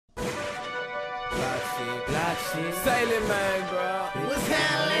Block shit. Sailing man, bro. What's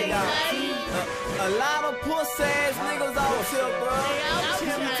happening, a lot of pussy ass niggas out here, bro.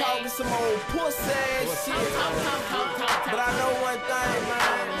 You talking some old pussy ass shit. But I know one thing,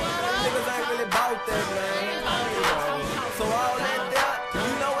 man. Niggas ain't really bout that, man. So all that there,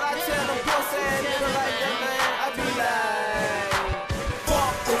 you know what I tell them pussy ass niggas like that, man? I be like,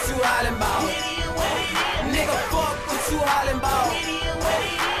 fuck what you hollin' about. Nigga, fuck what you hollin' about.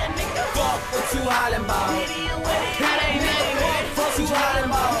 Fuck what you hollin' about. Nigga, fuck what you hollin'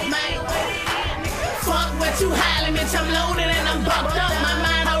 about. Fuck what you hollin', bitch, I'm loaded and I'm bucked up. My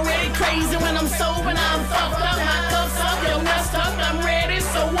mind already crazy when I'm sober, now I'm fucked up. My cuffs up, your nuts up, I'm ready,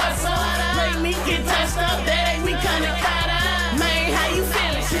 so what's up? Make me get touched up, that ain't we kinda caught up. Man, how you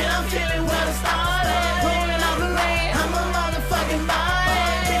feeling? Shit, I'm feeling well started. Rolling off the land, I'm a motherfucking body.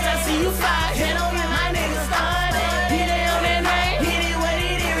 Bitch, I see you fire, hit on me, my nigga started. Hit it on that rain, hit it what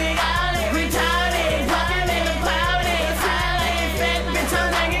it is, regardless. Retarded, walking in the cloudy. Fly like a fat bitch,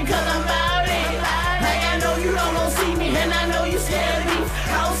 I'm hanging cause I'm bout it. Like I know you don't gon' see me, and I know you scared of me.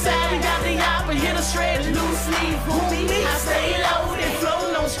 Outside, we got the yacht, but hit a shred, loose leaf. I stay loaded,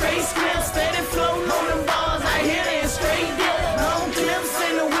 floating on straight scripts, steady floating on them bars. I hit it straight dip, long clips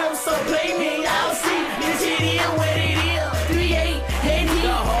in the whip, so play me, I'll see. Bitch, it is what it is. 3-8, head heat.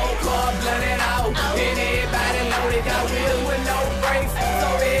 The whole car blunted out, and everybody loaded, got wheels with no brakes. So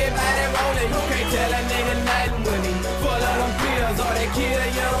everybody rolling, you can't tell a nigga nothing when he full of them pills or they kill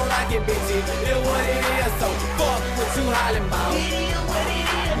you don't like it, bitch. It what it is, so fuck what you hollin' about.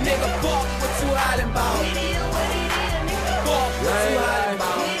 Nigga, fuck what you hollin' about. Fuck what you hollin'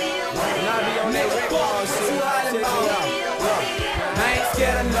 about. Nigga, fuck what you hollin' about. I ain't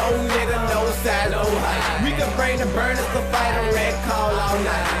scared of no nigga, no side, no high. We can bring the burners to fight a red call all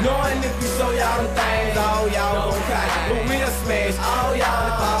night. Knowing if we show y'all them things, all y'all gon' cry. But we'll smash all y'all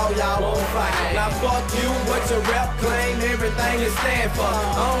if all y'all won't fight. Now fuck you, what your rep claim, everything you stand for.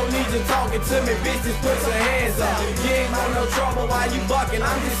 I don't need you talking to me, bitches, put your hands up. You ain't want no trouble while you bucking,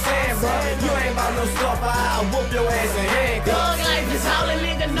 I'm just saying, bro. You ain't about no stuff, I'll whoop your ass in handcuffs. Thug life is all a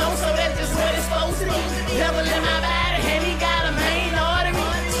nigga know, so that's just what it's supposed to be. Devil in my body, and he got a main artery.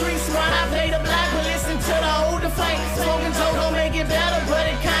 Street smart, I play the block, but listen to the older flank. Smoking dope don't make it better, but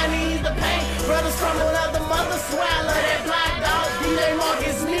it kinda ease the pain. Brothers from another mother, swear I love that black dog. DJ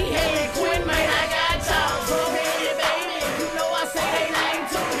Marcus, me, hey, and Quinn, man, I got y'all. Drum-headed baby, you know I say they name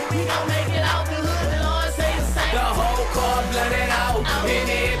too. We gon' make it out the hood, the Lord say the same. The whole car blunted out, and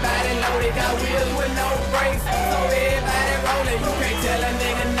everybody loaded, got wheels with no brakes. So everybody rolling, you can't tell a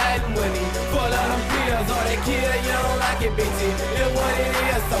nigga nothing when he full of them pills or they kill you don't like it, bitch. It what it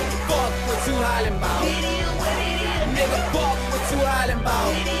is, so fuck what you hollin' about. Nigga, fuck what you hollin'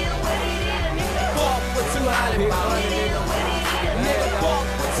 about. Fuck what you hollin' about. Nigga, fuck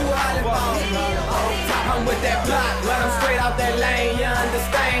what you hollin' about. I'm with that block, let 'em straight out that lane, you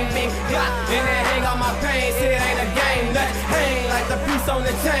understand me? Block, and then hang on my pain, say it ain't a game, nothing hang like the piece on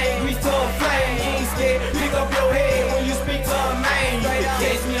the chain, reach to a flame, you ain't scared, pick up your head when you speak to a man, you can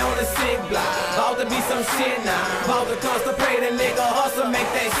catch me on the sick block, about to be some shit now, about to constipate a nigga, hustle, make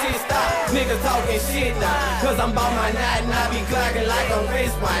that shit stop, nigga talking shit now, cause I'm about my knot and I be clocking like a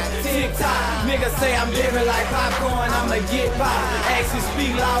wristwatch, tick-tock, niggas say I'm living like popcorn, I'ma get pop, actions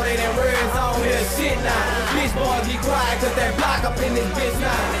speak louder than words on here, shit now. Bitch boys be quiet cause that block up in this bitch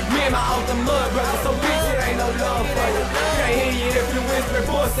now. Me and my out the mud brother, so bitch it ain't no love for you. Can't hear you if you whisper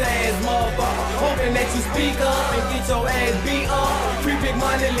pussy ass motherfucker. Hoping that you speak up and get your ass beat up. Free big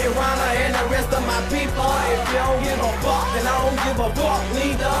money, Lil Rana and the rest of my people. If you don't give a fuck, then I don't give a fuck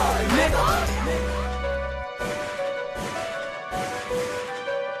neither, nigga.